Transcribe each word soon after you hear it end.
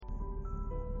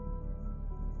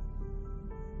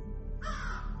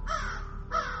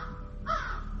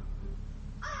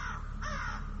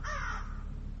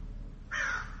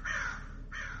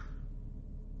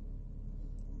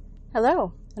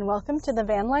Hello, and welcome to the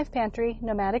Van Life Pantry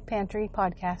Nomadic Pantry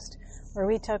podcast, where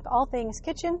we took all things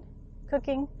kitchen,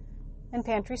 cooking, and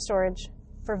pantry storage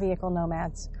for vehicle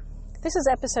nomads. This is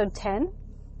episode 10,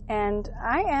 and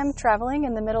I am traveling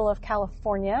in the middle of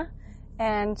California,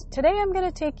 and today I'm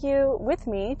going to take you with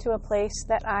me to a place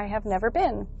that I have never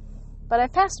been, but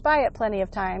I've passed by it plenty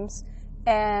of times,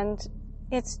 and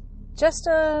it's just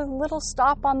a little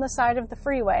stop on the side of the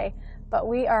freeway, but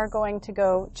we are going to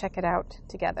go check it out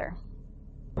together.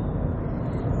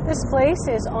 This place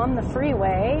is on the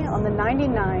freeway, on the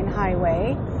 99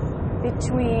 highway,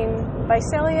 between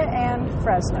Visalia and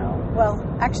Fresno. Well,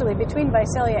 actually between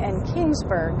Visalia and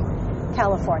Kingsburg,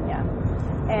 California.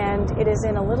 And it is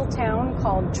in a little town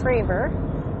called Traver.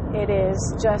 It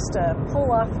is just a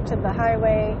pull off to the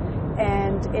highway,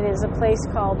 and it is a place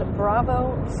called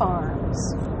Bravo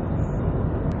Farms.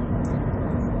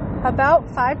 About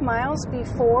 5 miles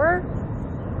before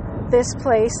this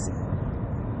place,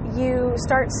 you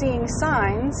start seeing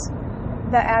signs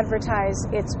that advertise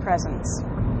its presence.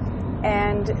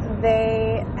 And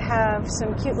they have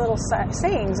some cute little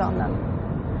sayings on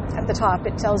them. At the top,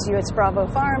 it tells you it's Bravo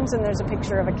Farms, and there's a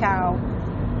picture of a cow.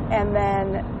 And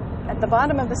then at the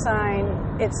bottom of the sign,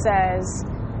 it says,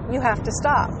 "You have to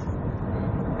stop."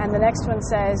 And the next one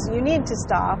says, "You need to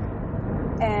stop."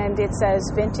 And it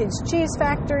says Vintage Cheese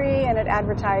Factory, and it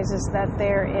advertises that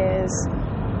there is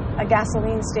a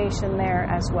gasoline station there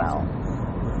as well.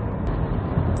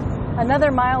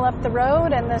 Another mile up the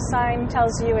road, and the sign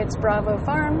tells you it's Bravo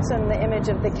Farms, and the image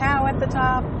of the cow at the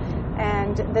top.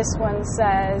 And this one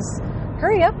says,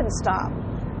 "Hurry up and stop."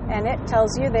 And it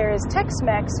tells you there is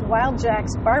Tex-Mex Wild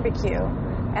Jack's Barbecue,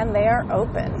 and they are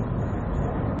open.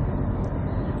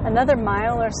 Another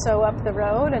mile or so up the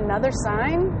road, another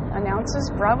sign announces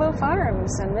Bravo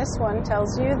Farms, and this one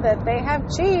tells you that they have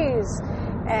cheese.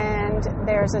 And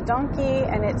there's a donkey,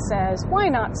 and it says, "Why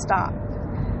not stop?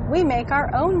 We make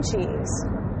our own cheese."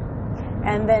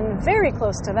 And then very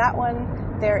close to that one,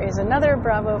 there is another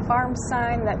Bravo Farms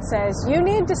sign that says, "You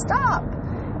need to stop.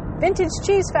 Vintage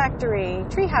Cheese Factory,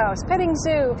 Treehouse, Petting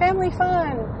Zoo, Family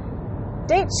Fun,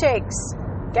 Date Shakes,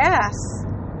 Gas,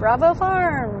 Bravo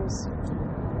Farms."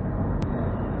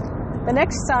 The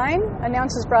next sign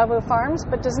announces Bravo Farms,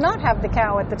 but does not have the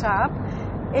cow at the top.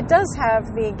 It does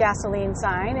have the gasoline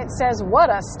sign. It says, "What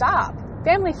a stop!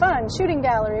 Family Fun, Shooting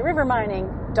Gallery, River Mining,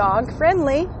 Dog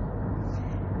Friendly."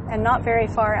 And not very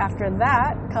far after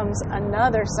that comes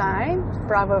another sign,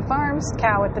 Bravo Farms,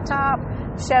 cow at the top,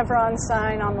 Chevron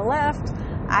sign on the left,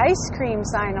 ice cream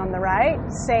sign on the right,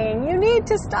 saying, "You need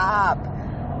to stop!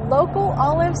 Local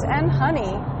olives and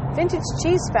honey, Vintage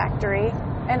Cheese Factory,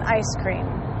 and ice cream."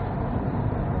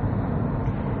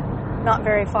 Not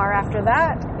very far after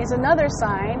that is another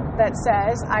sign that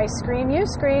says, "I scream, you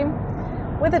scream,"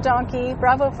 with a donkey,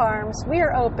 Bravo Farms, we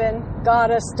are open,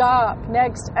 gotta stop,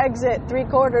 next exit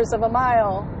 3/4 of a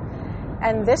mile.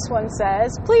 And this one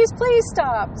says, "Please, please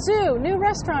stop, zoo, new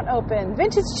restaurant open,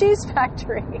 Vintage Cheese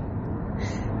Factory."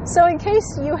 So in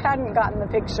case you hadn't gotten the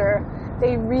picture,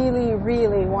 they really,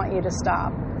 really want you to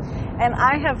stop. And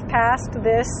I have passed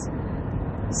this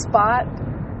spot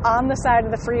on the side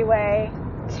of the freeway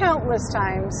countless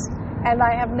times, and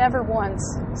I have never once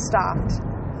stopped.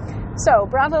 So,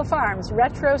 Bravo Farms,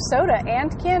 retro soda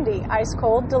and candy, ice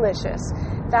cold, delicious.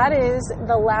 That is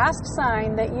the last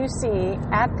sign that you see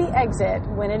at the exit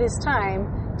when it is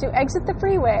time to exit the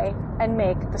freeway and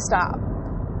make the stop.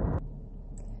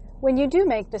 When you do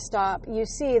make the stop, you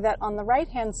see that on the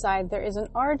right-hand side there is an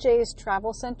RJ's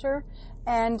Travel Center,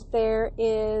 and there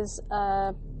is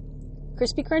a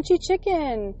Crispy Crunchy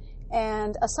Chicken,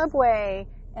 and a Subway,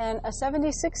 and a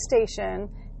 76 station,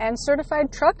 and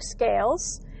certified truck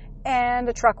scales, and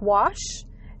a truck wash,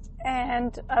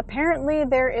 and apparently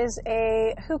there is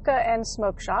a hookah and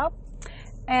smoke shop.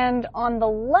 And on the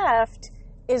left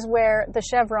is where the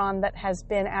Chevron that has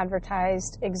been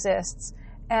advertised exists,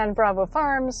 and Bravo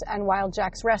Farms and Wild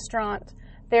Jack's restaurant.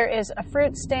 There is a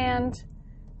fruit stand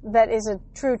that is a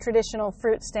true traditional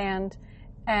fruit stand,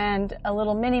 and a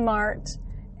little mini mart,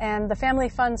 and the Family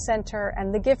Fun Center,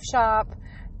 and the gift shop,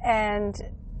 and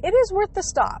it is worth the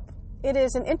stop. It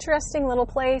is an interesting little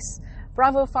place.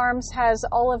 Bravo Farms has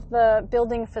all of the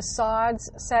building facades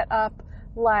set up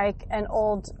like an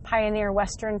old pioneer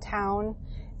western town,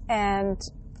 and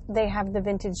they have the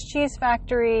Vintage Cheese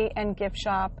Factory and gift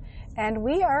shop, and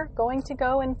we are going to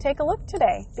go and take a look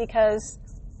today because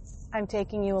I'm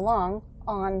taking you along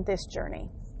on this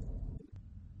journey.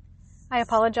 I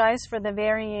apologize for the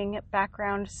varying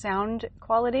background sound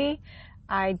quality.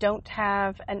 I don't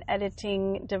have an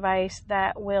editing device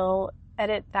that will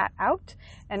edit that out.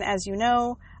 And as you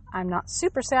know, I'm not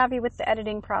super savvy with the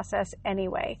editing process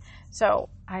anyway, so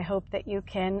I hope that you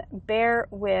can bear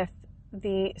with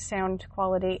the sound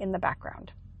quality in the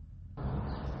background.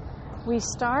 We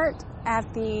start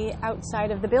at the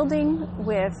outside of the building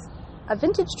with a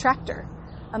vintage tractor,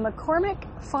 a McCormick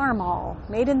Farmall,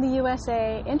 made in the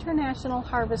USA, International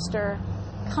Harvester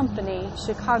Company,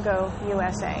 Chicago,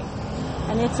 USA.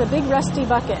 And it's a big rusty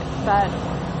bucket, but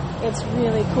it's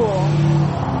really cool.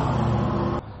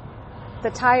 The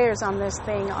tires on this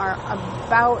thing are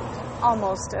about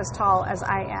almost as tall as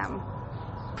I am.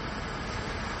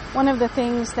 One of the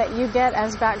things that you get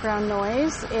as background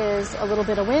noise is a little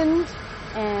bit of wind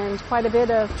and quite a bit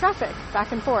of traffic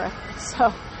back and forth.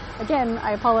 So again,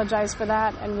 I apologize for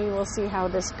that, and we will see how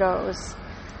this goes.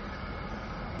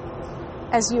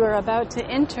 As you are about to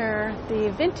enter the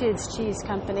Vintage Cheese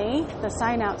Company, the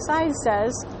sign outside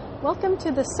says, "Welcome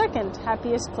to the second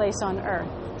happiest place on earth."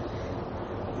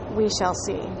 We shall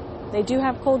see. They do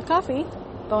have cold coffee,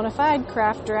 Bonafide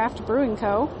Craft Draft Brewing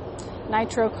Co.,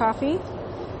 Nitro Coffee,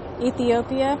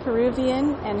 Ethiopia,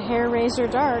 Peruvian, and Hair Razor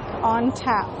Dark on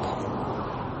tap.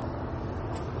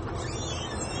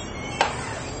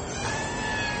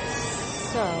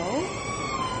 So,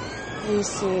 we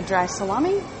see dry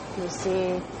salami, we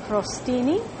see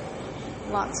crostini,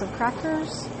 lots of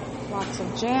crackers, lots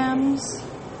of jams,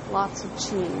 lots of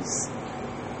cheese.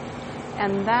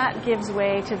 And that gives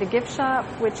way to the gift shop,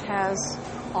 which has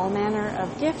all manner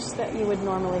of gifts that you would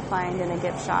normally find in a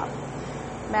gift shop.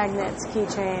 Magnets,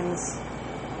 keychains,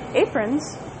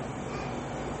 aprons,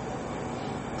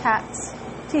 hats,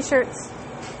 t-shirts,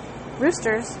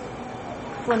 roosters,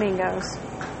 flamingos.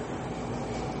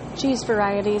 Cheese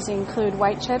varieties include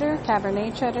white cheddar,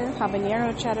 Cabernet cheddar,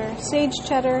 habanero cheddar, sage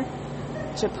cheddar,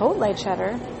 chipotle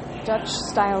cheddar,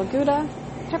 Dutch-style Gouda,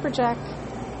 pepper jack,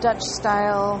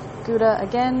 Dutch-style Gouda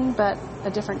again, but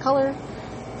a different color,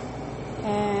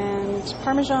 and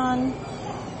Parmesan,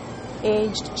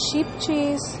 aged sheep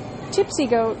cheese, tipsy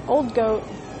goat, old goat,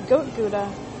 goat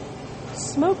Gouda,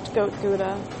 smoked goat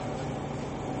Gouda,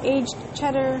 aged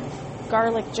cheddar,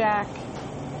 garlic jack,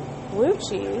 blue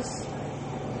cheese,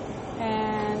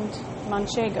 and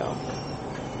manchego.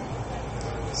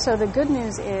 So the good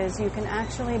news is you can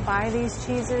actually buy these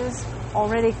cheeses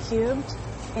already cubed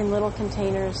in little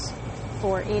containers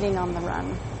for eating on the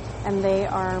run. And they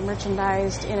are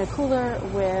merchandised in a cooler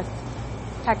with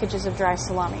packages of dry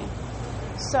salami.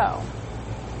 So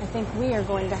I think we are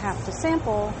going to have to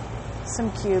sample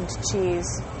some cubed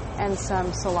cheese and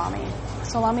some salami.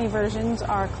 Salami versions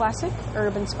are classic,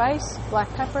 herb and spice, black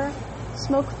pepper,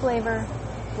 smoke flavor,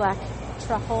 black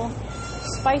truffle,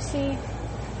 spicy,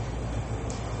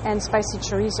 and spicy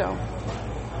chorizo.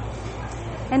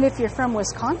 And if you're from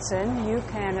Wisconsin, you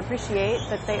can appreciate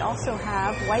that they also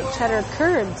have white cheddar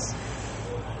curds.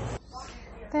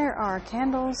 There are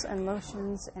candles and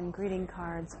lotions and greeting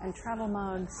cards and travel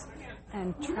mugs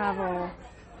and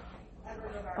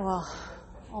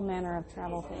all manner of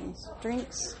travel things.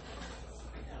 Drinks,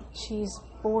 cheese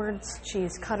boards,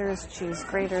 cheese cutters, cheese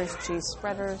graters, cheese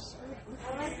spreaders.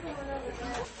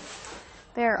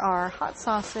 There are hot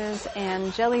sauces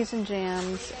and jellies and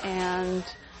jams and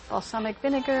balsamic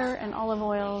vinegar and olive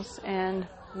oils and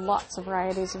lots of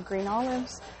varieties of green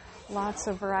olives, lots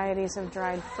of varieties of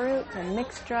dried fruit and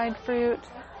mixed dried fruit,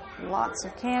 lots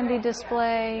of candy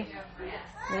display,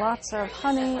 lots of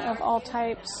honey of all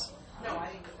types,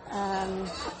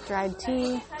 dried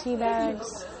tea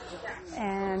bags,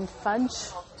 and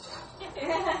fudge,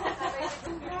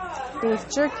 beef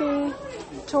jerky,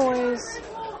 toys,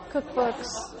 cookbooks,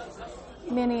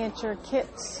 miniature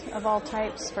kits of all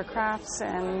types for crafts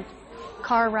and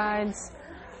car rides.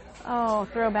 Oh,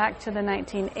 throwback to the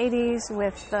 1980s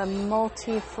with the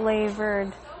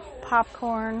multi-flavored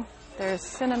popcorn. There's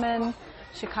cinnamon,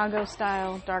 Chicago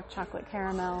style, dark chocolate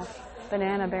caramel,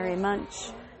 banana berry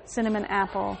munch, cinnamon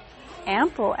apple,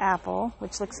 ample apple,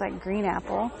 which looks like green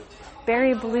apple,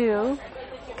 berry blue,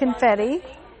 confetti,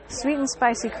 sweet and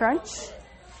spicy crunch,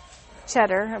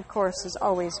 cheddar, of course, is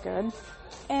always good,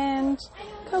 and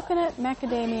coconut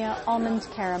macadamia almond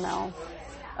caramel.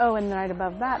 Oh, and right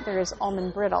above that, there is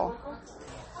almond brittle.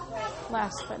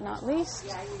 Last but not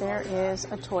least, there is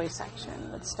a toy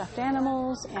section with stuffed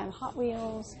animals and Hot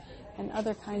Wheels and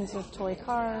other kinds of toy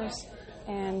cars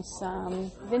and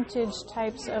some vintage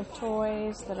types of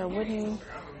toys that are wooden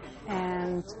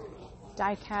and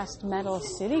die-cast metal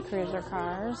city cruiser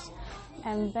cars,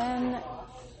 and then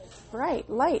bright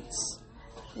lights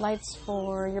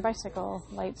for your bicycle,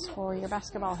 lights for your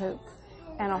basketball hoop,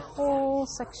 and a whole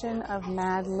section of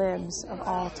Mad Libs of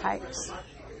all types.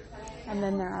 And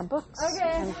then there are books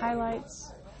and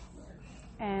highlights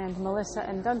and Melissa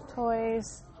and Doug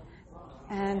toys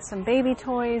and some baby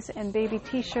toys and baby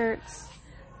t-shirts.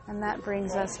 And that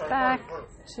brings us back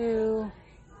to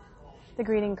the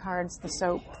greeting cards, the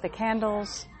soap, the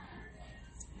candles,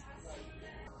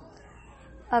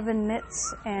 oven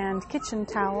mitts and kitchen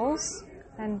towels,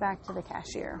 and back to the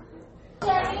cashier.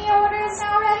 Any orders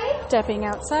now ready? Stepping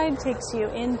outside takes you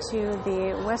into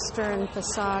the Western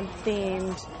facade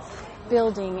themed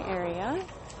building area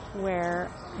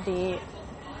where the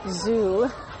zoo,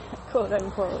 quote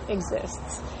unquote,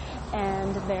 exists.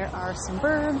 And there are some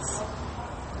birds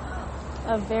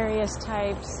of various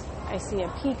types. I see a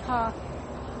peacock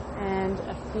and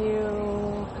a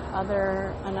few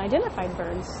other unidentified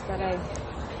birds that I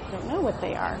don't know what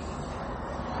they are.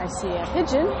 I see a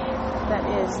pigeon that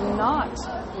is not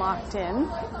locked in,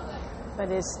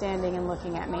 but is standing and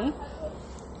looking at me,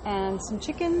 and some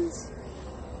chickens,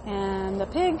 and a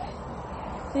pig.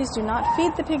 Please do not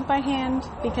feed the pig by hand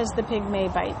because the pig may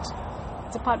bite.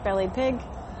 It's a pot-bellied pig,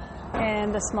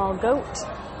 and a small goat.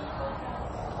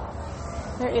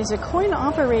 There is a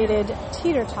coin-operated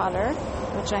teeter-totter,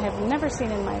 which I have never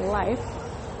seen in my life.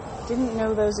 Didn't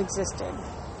know those existed.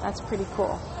 That's pretty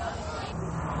cool.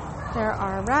 There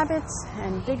are rabbits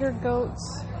and bigger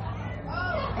goats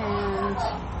and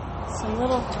some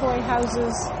little toy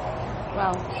houses,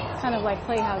 well, kind of like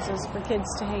playhouses for kids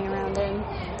to hang around in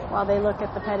while they look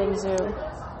at the petting zoo.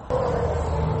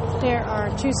 There are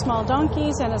 2 small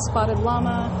donkeys and a spotted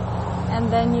llama, and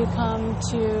then you come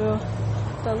to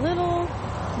the little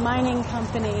mining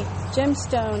company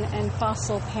gemstone and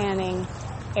fossil panning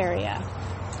area.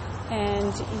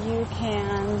 And you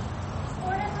can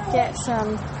get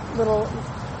some little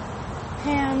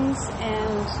pans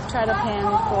and try to pan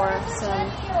for some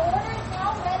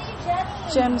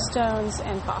gemstones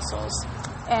and fossils.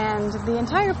 And the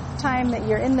entire time that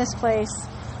you're in this place,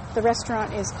 the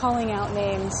restaurant is calling out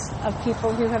names of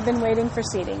people who have been waiting for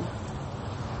seating.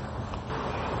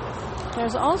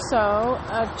 There's also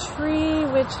a tree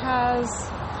which has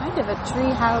kind of a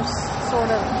tree house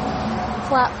sort of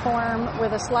platform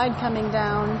with a slide coming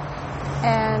down,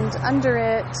 and under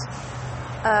it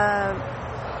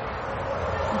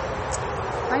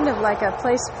kind of like a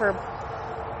place for,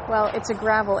 well, it's a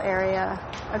gravel area,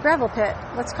 a gravel pit,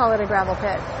 let's call it a gravel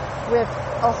pit, with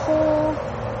a whole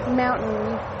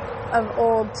mountain of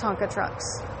old Tonka trucks.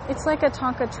 It's like a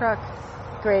Tonka truck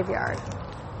graveyard,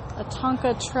 a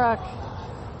Tonka truck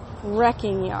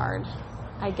wrecking yard,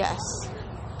 I guess.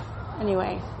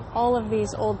 Anyway, all of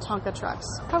these old Tonka trucks,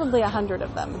 probably 100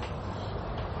 of them,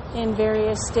 in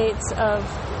various states of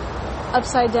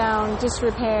upside down,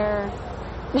 disrepair,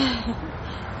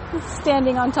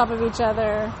 standing on top of each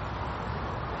other.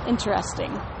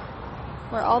 Interesting.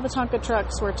 Where all the Tonka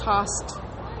trucks were tossed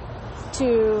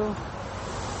to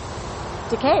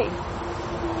decay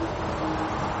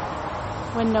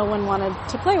when no one wanted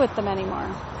to play with them anymore.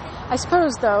 I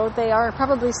suppose, though, they are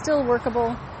probably still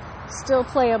workable, still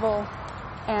playable,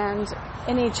 and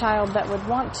any child that would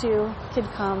want to could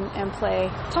come and play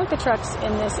Tonka trucks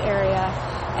in this area.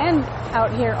 And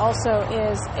out here also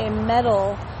is a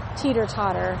metal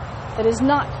teeter-totter that is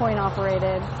not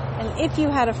coin-operated. And if you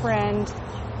had a friend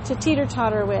to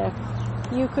teeter-totter with,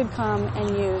 you could come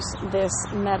and use this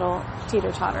metal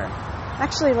teeter-totter.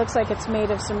 Actually, looks like it's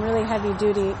made of some really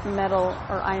heavy-duty metal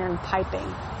or iron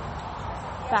piping.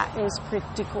 That is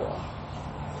pretty cool.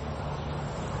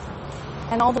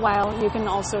 And all the while, you can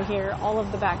also hear all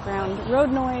of the background road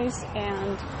noise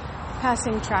and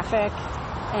passing traffic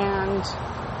and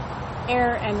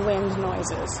air and wind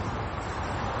noises.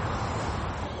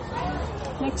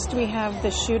 Next, we have the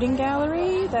shooting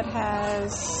gallery that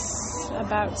has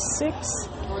about 6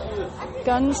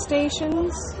 gun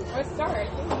stations.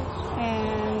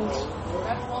 And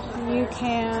you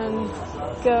can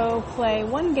go play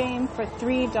one game for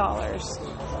 $3.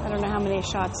 I don't know how many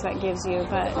shots that gives you,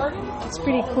 but it's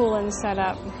pretty cool and set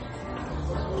up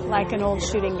like an old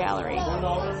shooting gallery. I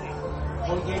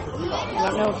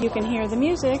don't know if you can hear the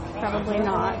music, probably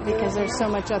not, because there's so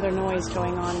much other noise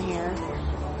going on here.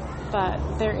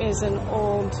 But there is an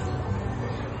old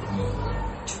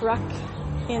truck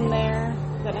in there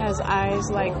that has eyes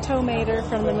like Tow Mater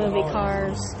from the movie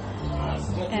Cars,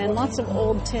 and lots of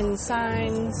old tin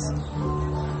signs,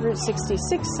 Route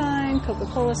 66 sign,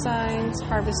 Coca-Cola signs,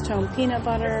 Harvest Home peanut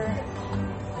butter,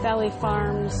 Valley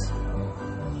Farms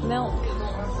milk.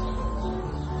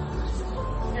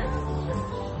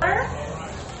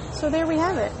 So there we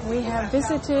have it. We have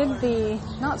visited the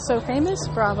not-so-famous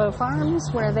Bravo Farms,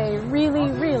 where they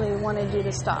really, really wanted you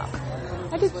to stop.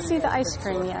 I didn't see the ice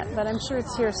cream yet, but I'm sure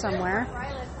it's here somewhere.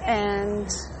 And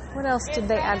what else did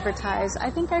they advertise?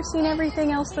 I think I've seen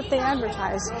everything else that they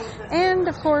advertised. And,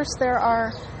 of course, there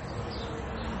are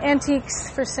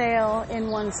antiques for sale in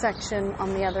one section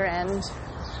on the other end.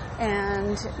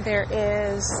 And there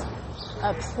is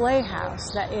a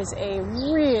playhouse that is a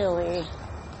really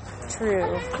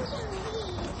true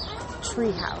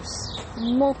treehouse,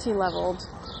 multi-leveled.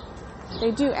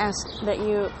 They do ask that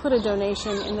you put a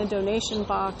donation in the donation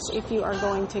box if you are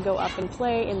going to go up and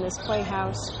play in this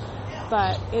playhouse.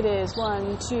 But it is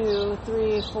 7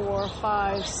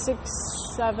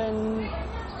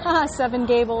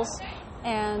 gables,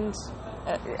 and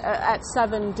at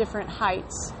 7 different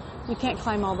heights. You can't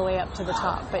climb all the way up to the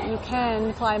top, but you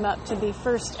can climb up to the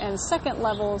first and second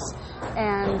levels,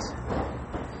 and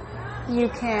you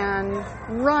can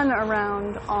run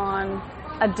around on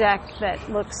a deck that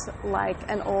looks like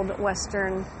an old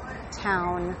Western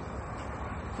town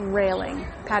railing,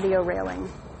 patio railing.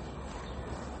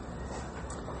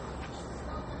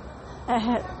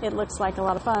 It looks like a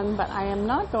lot of fun, but I am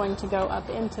not going to go up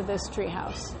into this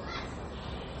treehouse.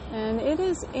 And it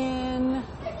is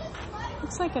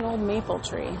looks like an old maple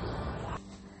tree.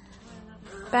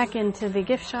 Back into the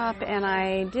gift shop, and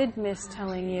I did miss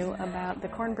telling you about the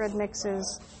cornbread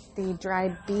mixes, the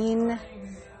dried bean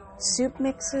soup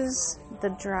mixes, the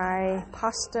dry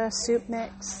pasta soup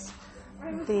mix,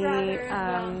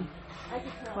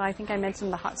 I think I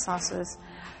mentioned the hot sauces.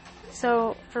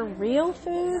 So for real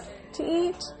food to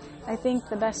eat, I think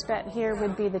the best bet here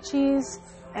would be the cheese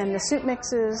and the soup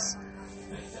mixes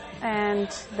and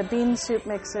the bean soup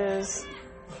mixes,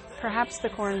 perhaps the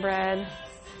cornbread,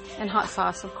 and hot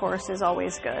sauce, of course, is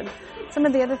always good. Some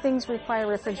of the other things require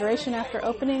refrigeration after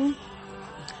opening.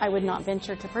 I would not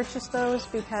venture to purchase those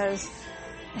because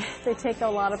they take a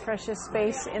lot of precious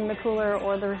space in the cooler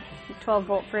or the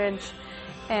 12-volt fridge.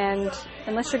 And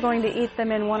unless you're going to eat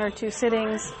them in 1 or 2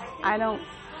 sittings, I don't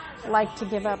like to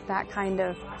give up that kind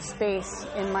of space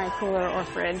in my cooler or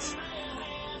fridge.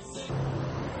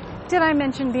 Did I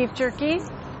mention beef jerky?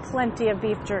 Plenty of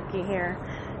beef jerky here.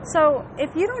 So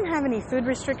if you don't have any food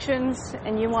restrictions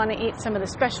and you want to eat some of the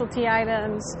specialty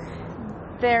items,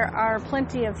 there are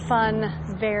plenty of fun,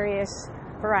 various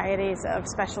varieties of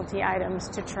specialty items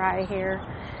to try here.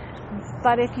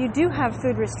 But if you do have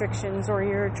food restrictions or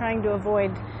you're trying to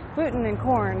avoid gluten and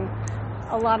corn,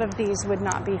 a lot of these would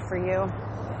not be for you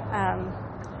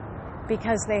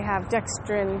because they have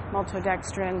dextrin,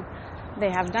 maltodextrin, they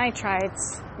have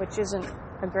nitrites, which isn't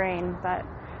a grain, but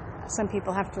some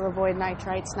people have to avoid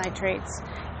nitrites.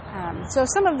 So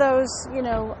some of those,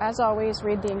 as always,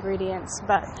 read the ingredients,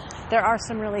 but there are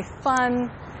some really fun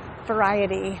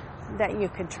variety that you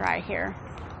could try here.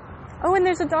 Oh, and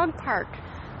there's a dog park.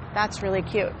 That's really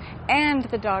cute. And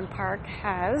the dog park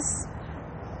has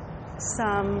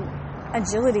some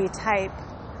agility type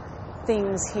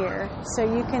things here. So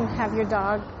you can have your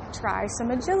dog try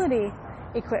some agility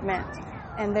equipment.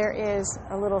 And there is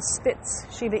a little Spitz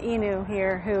Shiba Inu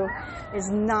here who is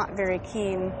not very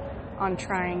keen on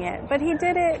trying it. But he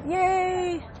did it.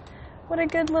 Yay! What a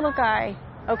good little guy.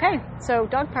 Okay, so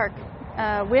dog park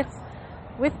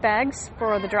with bags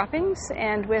for the droppings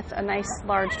and with a nice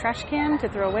large trash can to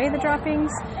throw away the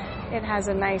droppings. It has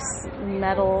a nice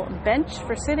metal bench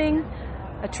for sitting,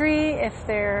 a tree if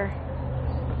there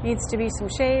needs to be some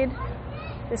shade.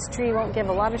 This tree won't give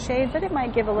a lot of shade, but it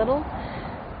might give a little.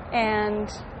 And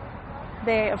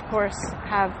they, of course,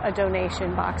 have a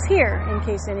donation box here in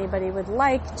case anybody would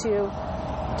like to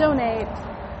donate,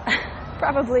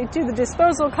 probably to the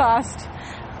disposal cost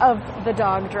of the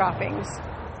dog droppings.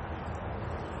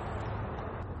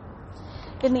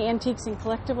 In the antiques and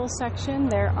collectibles section,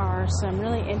 there are some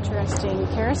really interesting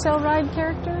carousel ride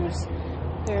characters.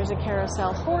 There's a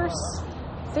carousel horse.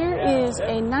 There is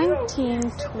a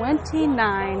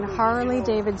 1929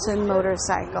 Harley-Davidson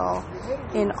motorcycle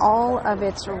in all of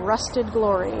its rusted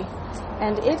glory,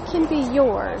 and it can be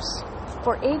yours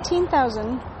for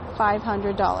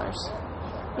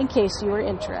 $18,500 in case you are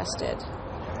interested.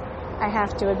 I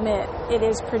have to admit, it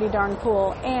is pretty darn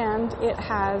cool, and it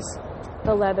has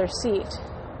the leather seat,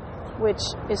 which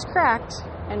is cracked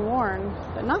and worn,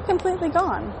 but not completely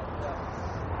gone.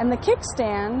 And the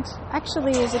kickstand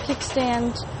actually is a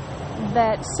kickstand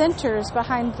that centers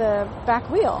behind the back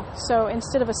wheel. So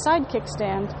instead of a side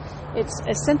kickstand, it's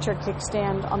a center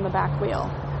kickstand on the back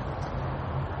wheel.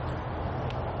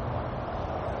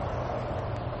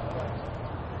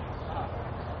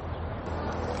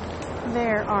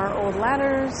 There are old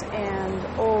ladders and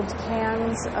old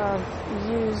cans of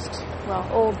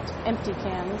old empty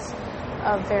cans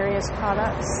of various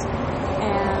products,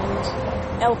 and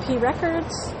LP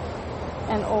records,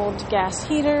 an old gas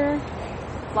heater,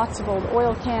 lots of old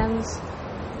oil cans,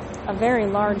 a very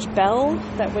large bell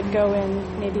that would go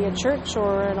in maybe a church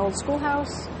or an old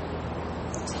schoolhouse,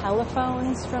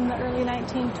 telephones from the early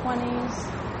 1920s,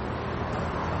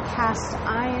 cast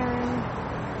iron,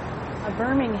 a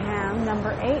Birmingham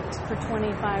number 8 for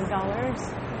 $25.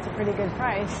 That's a pretty good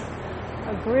price.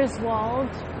 A Griswold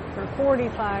for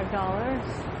 $45.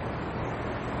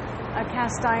 A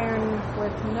cast iron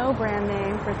with no brand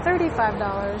name for $35.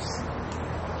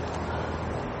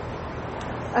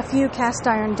 A few cast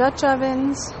iron Dutch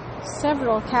ovens,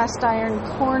 several cast iron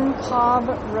corn cob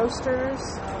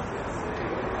roasters,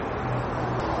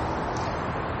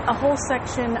 a whole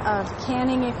section of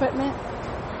canning equipment,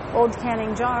 old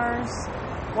canning jars,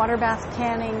 water bath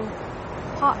canning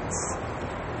pots,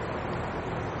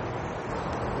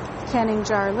 canning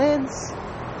jar lids,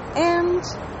 and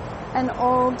an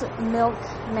old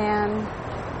milkman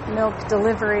milk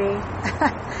delivery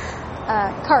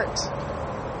cart.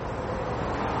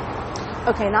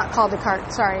 Okay, not called a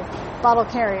cart, sorry. Bottle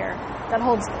carrier that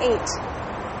holds 8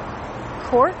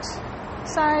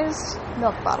 quart-sized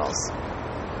milk bottles.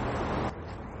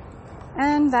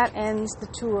 And that ends the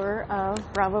tour of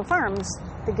Bravo Farms,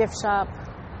 the gift shop,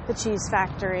 the cheese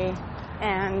factory,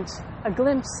 and a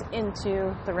glimpse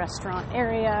into the restaurant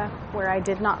area where I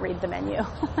did not read the menu.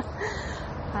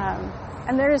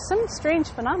 And there is some strange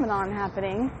phenomenon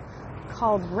happening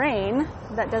called rain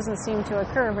that doesn't seem to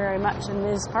occur very much in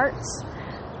these parts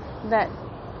that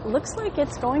looks like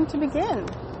it's going to begin.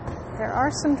 There are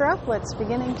some droplets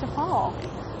beginning to fall.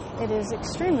 It is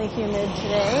extremely humid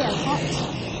today and hot,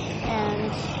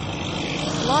 and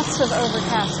lots of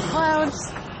overcast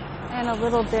clouds and a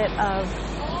little bit of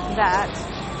that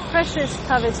precious,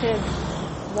 coveted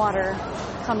water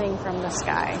coming from the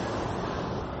sky.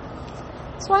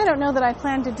 So I don't know that I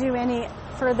plan to do any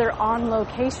further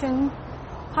on-location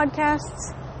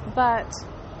podcasts, but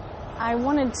I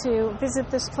wanted to visit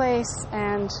this place,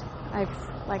 and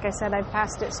like I said, I've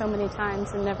passed it so many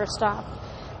times and never stopped.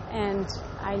 And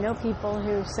I know people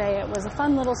who say it was a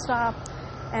fun little stop.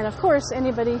 And of course,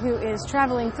 anybody who is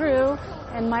traveling through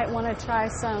and might want to try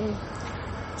some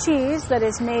cheese that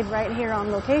is made right here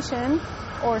on location,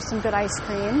 or some good ice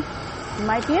cream,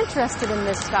 might be interested in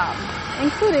this stop,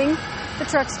 including the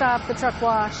truck stop, the truck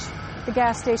wash, the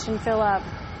gas station fill up,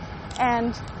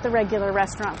 and the regular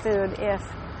restaurant food if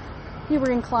you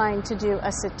were inclined to do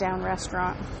a sit-down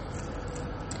restaurant.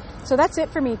 So that's it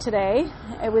for me today.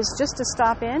 It was just a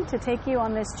stop in to take you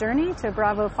on this journey to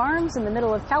Bravo Farms in the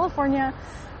middle of California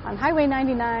on Highway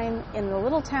 99 in the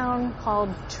little town called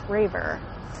Traver.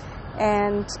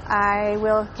 And I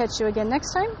will catch you again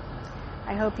next time.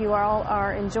 I hope you all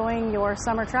are enjoying your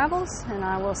summer travels, and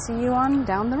I will see you on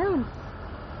down the road.